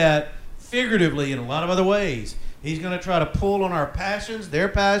to do that figuratively in a lot of other ways. He's going to try to pull on our passions, their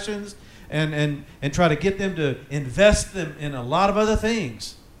passions, and try to get them to invest them in a lot of other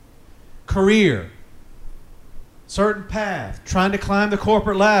things. Career, certain path, trying to climb the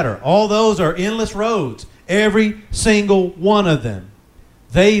corporate ladder. All those are endless roads. Every single one of them.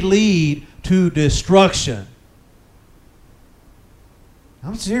 They lead to destruction.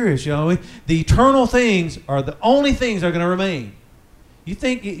 I'm serious, y'all. The eternal things are the only things that are going to remain. You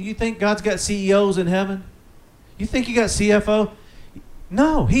think God's got CEOs in heaven? You think he got CFO?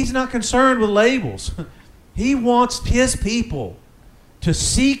 No, he's not concerned with labels. He wants his people to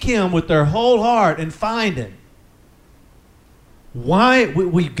seek him with their whole heart and find him. Why?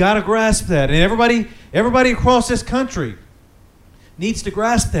 We've got to grasp that. And everybody across this country needs to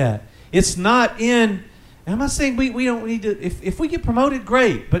grasp that. It's not in, I'm not saying we don't need to, if we get promoted,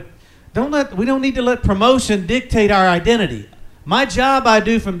 great, but we don't need to let promotion dictate our identity. My job I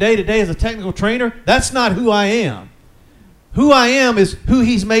do from day to day as a technical trainer, that's not who I am. Who I am is who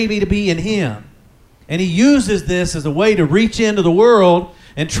he's made me to be in him. And he uses this as a way to reach into the world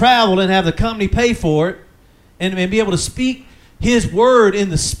and travel and have the company pay for it and be able to speak his word in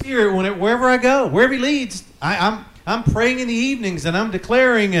the spirit wherever I go, wherever he leads. I'm praying in the evenings and I'm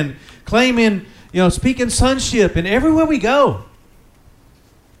declaring and claiming, speaking sonship and everywhere we go.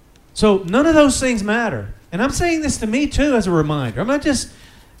 So none of those things matter. And I'm saying this to me too as a reminder. This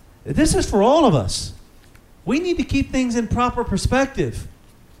is for all of us. We need to keep things in proper perspective.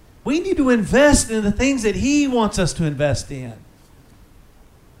 We need to invest in the things that he wants us to invest in.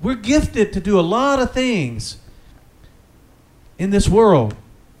 We're gifted to do a lot of things in this world.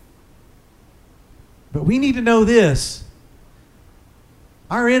 But we need to know this.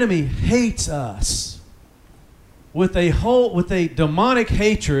 Our enemy hates us with a demonic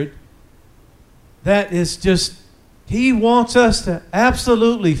hatred that is just, he wants us to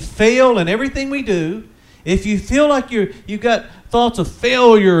absolutely fail in everything we do. If you feel like you've got thoughts of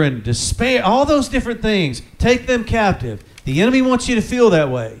failure and despair, all those different things, take them captive. The enemy wants you to feel that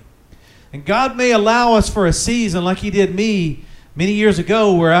way. And God may allow us for a season like he did me many years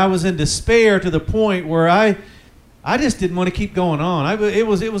ago, where I was in despair to the point where I just didn't want to keep going on. It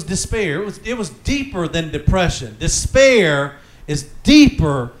was despair. It was deeper than depression. Despair is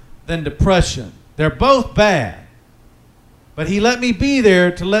deeper than depression. They're both bad. But he let me be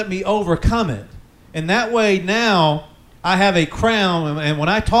there to let me overcome it. And that way now I have a crown, and when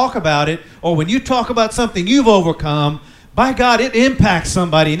I talk about it, or when you talk about something you've overcome, by God, it impacts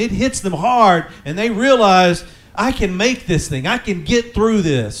somebody and it hits them hard, and they realize, I can make this thing. I can get through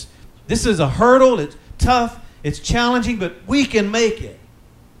this. This is a hurdle. It's tough. It's challenging, but we can make it.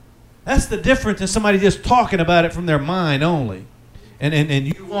 That's the difference in somebody just talking about it from their mind only, and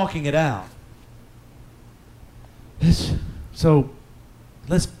you walking it out. So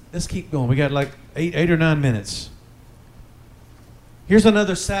let's keep going. We got like eight or 9 minutes. Here's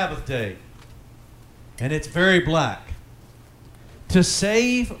another Sabbath day, and it's very black. To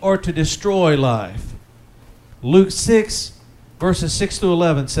save or to destroy life. Luke 6, verses 6 through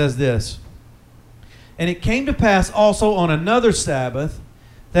 11 says this. And it came to pass also on another Sabbath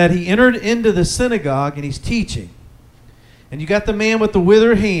that he entered into the synagogue and he's teaching. And you got the man with the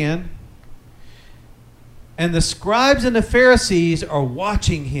withered hand, and the scribes and the Pharisees are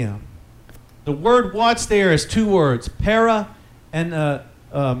watching him. The word watch there is 2 words, para and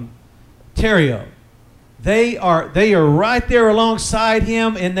terio. They are right there alongside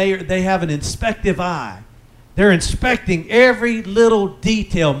him, and they have an inspective eye. They're inspecting every little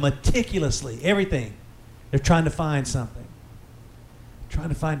detail meticulously, everything. They're trying to find something. Trying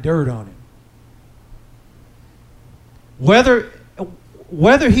to find dirt on him.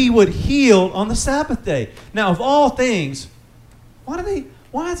 Whether he would heal on the Sabbath day. Now, of all things, why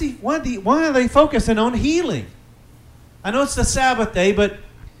are they focusing on healing? I know it's the Sabbath day, but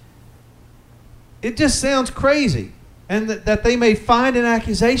it just sounds crazy, and that they may find an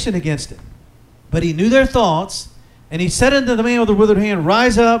accusation against him. But he knew their thoughts, and he said unto the man with the withered hand,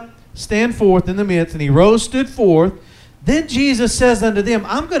 Rise up, stand forth in the midst. And he rose, stood forth. Then Jesus says unto them,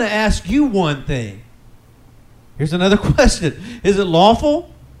 I'm going to ask you one thing. Here's another question. Is it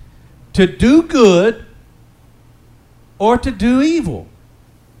lawful to do good or to do evil?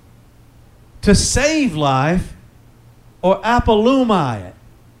 To save life or apolumai it?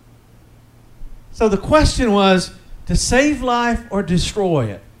 So the question was, to save life or destroy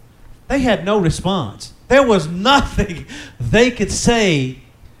it? They had no response. There was nothing they could say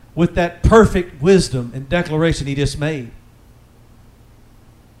with that perfect wisdom and declaration he just made.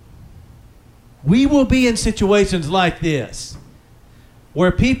 We will be in situations like this,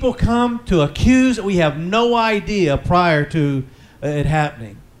 where people come to accuse, we have no idea prior to it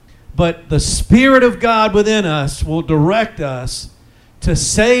happening. But the Spirit of God within us will direct us to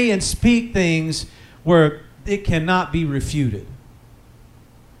say and speak things where it cannot be refuted.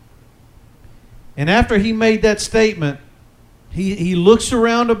 And after he made that statement, he looks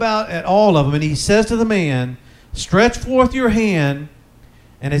around about at all of them, and he says to the man, Stretch forth your hand.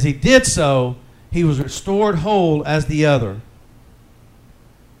 And as he did so, he was restored whole as the other.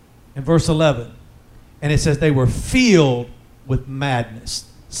 In verse 11, and it says they were filled with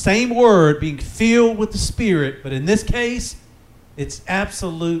madness. Same word, being filled with the Spirit, but in this case, it's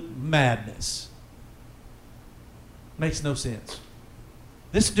absolute madness. Makes no sense.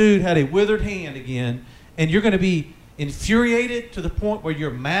 This dude had a withered hand again, and you're going to be infuriated to the point where you're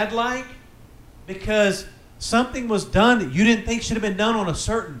mad-like because something was done that you didn't think should have been done on a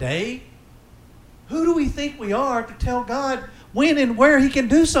certain day? Who do we think we are to tell God when and where he can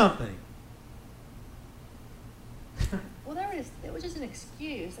do something? Well, it was just an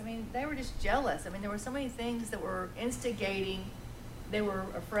excuse. I mean, they were just jealous. I mean, there were so many things that were instigating. They were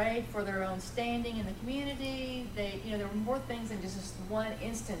afraid for their own standing in the community. There were more things than just this one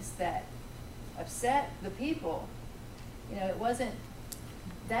instance that upset the people. It wasn't,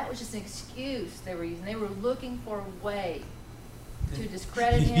 that was just an excuse they were using. They were looking for a way to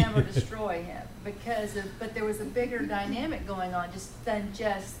discredit him or destroy him but there was a bigger dynamic going on than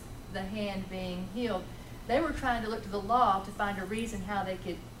just the hand being healed. They were trying to look to the law to find a reason how they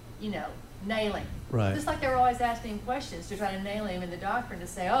could, nail him. Right. Just like they were always asking questions to try to nail him in the doctrine to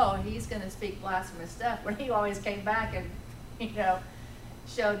say, oh, he's going to speak blasphemous stuff, when he always came back and,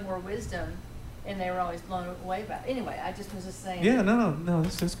 showed more wisdom, and they were always blown away by it. Anyway, I just was just saying. Yeah, no,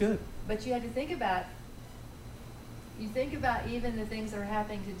 that's good. But you had to think about, even the things that are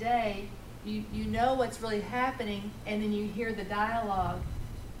happening today, you know what's really happening, and then you hear the dialogue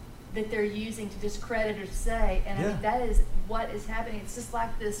that they're using to discredit or to say. And I think that is what is happening. It's just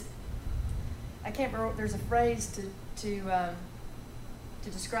like this. I can't remember. There's a phrase to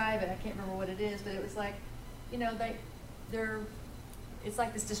describe it. I can't remember what it is, but it was like, you know, they're. It's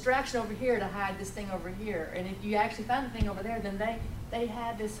like this distraction over here to hide this thing over here. And if you actually find the thing over there, then they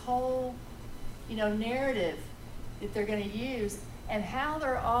have this whole, you know, narrative that they're going to use. And how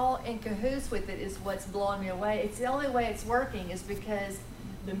they're all in cahoots with it is what's blowing me away. It's the only way it's working is because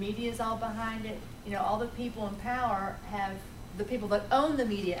the media is all behind it. You know, all the people in power have, the people that own the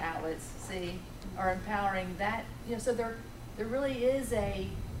media outlets, see, are empowering that. You know, so there really is a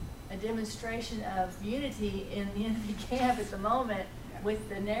demonstration of unity in the enemy camp at the moment with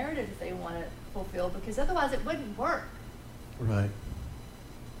the narrative that they want to fulfill, because otherwise it wouldn't work. Right.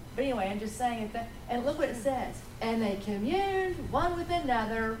 But anyway, I'm just saying that, and look what it says. And they communed one with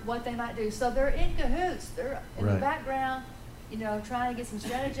another what they might do. So they're in cahoots. They're in the background, you know, trying to get some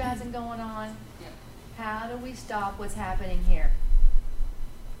strategizing going on. How do we stop what's happening here?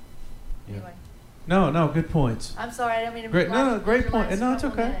 Anyway. No, good points. I'm sorry, I don't mean to. Great, great point. No, it's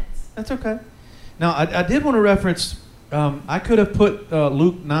okay. That's okay. Now, I did want to reference. I could have put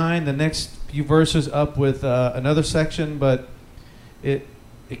Luke 9, the next few verses, up with another section, but it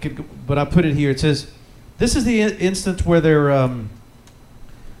could. But I put it here. It says, "This is the instance where they've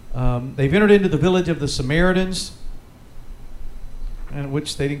entered into the village of the Samaritans, and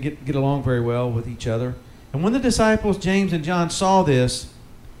which they didn't get along very well with each other. And when the disciples James and John saw this,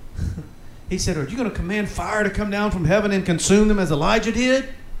 he said, 'Are you going to command fire to come down from heaven and consume them as Elijah did?'"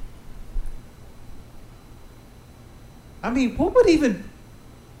 I mean, what would even?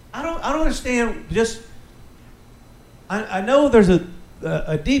 I don't understand. Just I know there's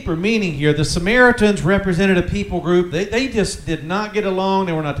a deeper meaning here. The Samaritans represented a people group. They just did not get along.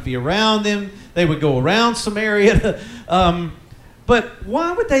 They were not to be around them. They would go around Samaria. But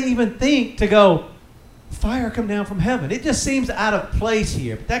why would they even think to go, fire come down from heaven? It just seems out of place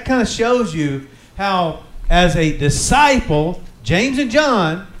here. But that kind of shows you how, as a disciple, James and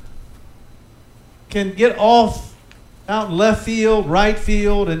John can get off out in left field, right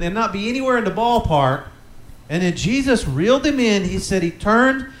field, and not be anywhere in the ballpark. And then Jesus reeled them in. He said he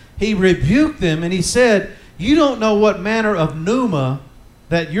turned, he rebuked them, and he said, "You don't know what manner of pneuma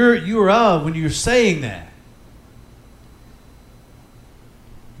that you're of when you're saying that.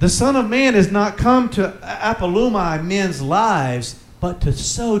 The Son of Man has not come to apolumai men's lives, but to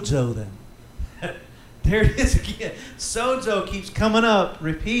sozo them." There it is again. Sozo keeps coming up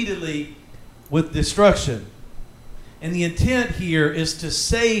repeatedly with destruction. And the intent here is to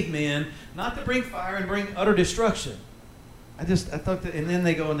save men, not to bring fire and bring utter destruction. I thought that, and then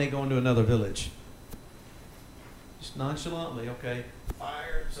they go into another village. Just nonchalantly, okay,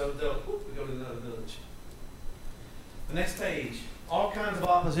 fire, sozo, we go to another village. The next page. All kinds of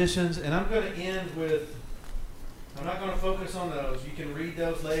oppositions, and I'm going to end with, I'm not going to focus on those. You can read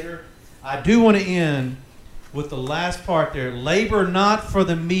those later. I do want to end with the last part there. Labor not for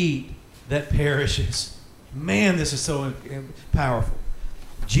the meat that perishes. Man, this is so powerful.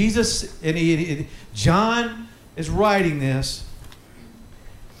 Jesus, and John is writing this,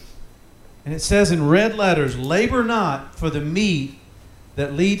 and it says in red letters, labor not for the meat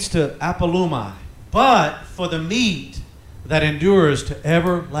that leads to apolumai, but for the meat that endures to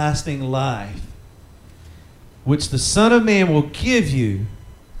everlasting life, which the Son of Man will give you,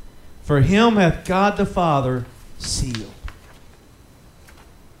 for him hath God the Father sealed.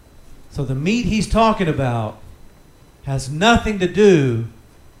 So the meat he's talking about has nothing to do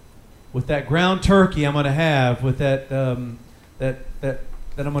with that ground turkey I'm going to have with that I'm going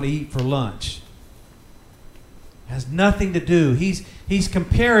to eat for lunch. Has nothing to do. He's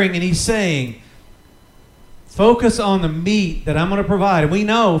comparing and he's saying, focus on the meat that I'm going to provide. And we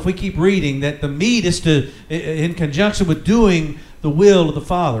know, if we keep reading, that the meat is in conjunction with doing the will of the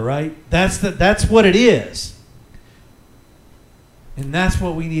Father, right? That's what it is. And that's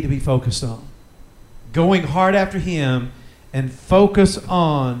what we need to be focused on. Going hard after him and focus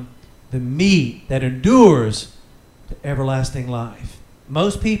on the meat that endures to everlasting life.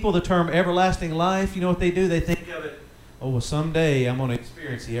 Most people, the term everlasting life, you know what they do? They think of it, oh, well, someday I'm going to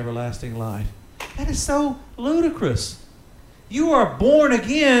experience the everlasting life. That is so ludicrous. You are born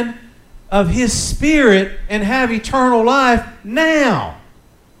again of his Spirit and have eternal life now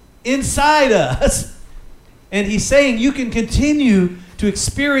inside us. And he's saying you can continue to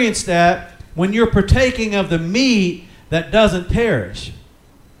experience that when you're partaking of the meat that doesn't perish.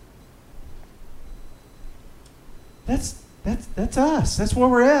 That's us. That's where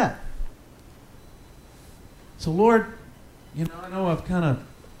we're at. So Lord, I know I've kind of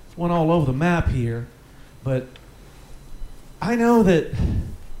went all over the map here, but I know that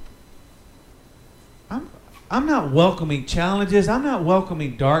I'm not welcoming challenges. I'm not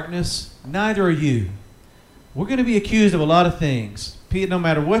welcoming darkness. Neither are you. We're going to be accused of a lot of things. No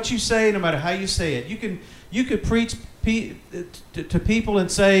matter what you say, no matter how you say it. You could preach to people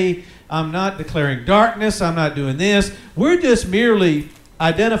and say, I'm not declaring darkness. I'm not doing this. We're just merely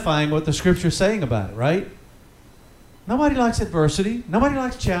identifying what the Scripture is saying about it, right? Nobody likes adversity. Nobody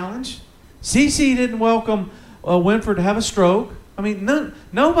likes challenge. CC didn't welcome Winford to have a stroke. I mean,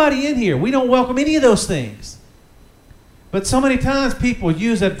 nobody in here. We don't welcome any of those things. But so many times people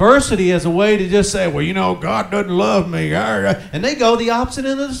use adversity as a way to just say, well, you know, God doesn't love me. And they go the opposite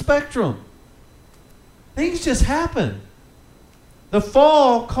end of the spectrum. Things just happen. The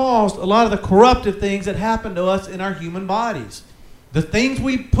fall caused a lot of the corruptive things that happen to us in our human bodies. The things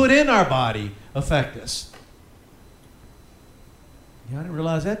we put in our body affect us. Yeah, I didn't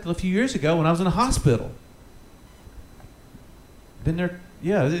realize that until a few years ago when I was in a hospital. Been there,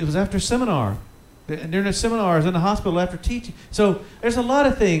 yeah, it was after seminar. And during the seminar, I was in the hospital after teaching. So there's a lot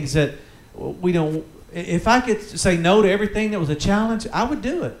of things that we don't. If I could say no to everything that was a challenge, I would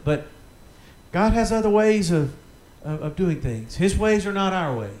do it. But God has other ways of doing things. His ways are not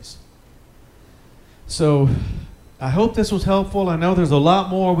our ways. So I hope this was helpful. I know there's a lot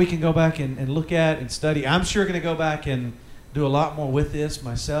more we can go back and look at and study. I'm sure going to go back and do a lot more with this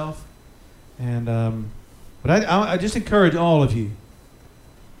myself. And but I just encourage all of you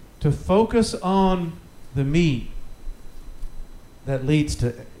to focus on the meat that leads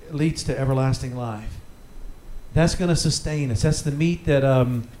to everlasting life. That's going to sustain us. That's the meat that,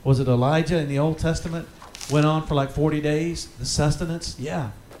 was it Elijah in the Old Testament? Went on for like 40 days, the sustenance. Yeah.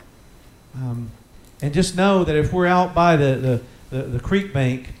 And just know that if we're out by the creek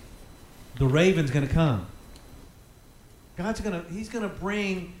bank, the raven's going to come. He's going to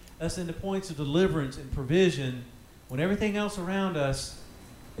bring us into points of deliverance and provision when everything else around us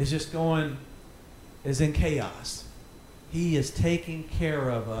is in chaos. He is taking care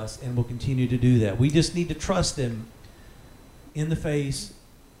of us and will continue to do that. We just need to trust Him in the face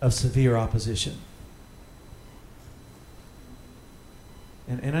of severe opposition.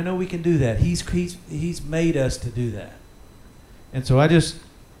 And I know we can do that. He's made us to do that. And so I just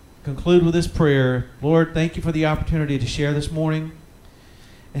conclude with this prayer. Lord, thank you for the opportunity to share this morning.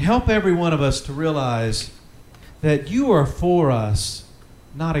 And help every one of us to realize that you are for us,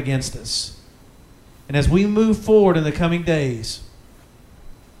 not against us. And as we move forward in the coming days,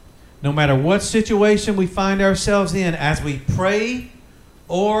 no matter what situation we find ourselves in, as we pray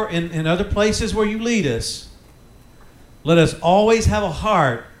or in other places where you lead us, let us always have a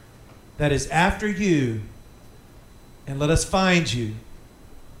heart that is after you, and let us find you,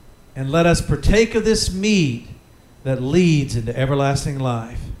 and let us partake of this meat that leads into everlasting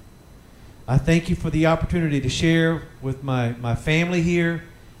life. I thank you for the opportunity to share with my family here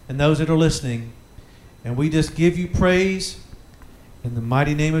and those that are listening. And we just give you praise in the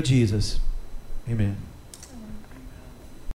mighty name of Jesus. Amen.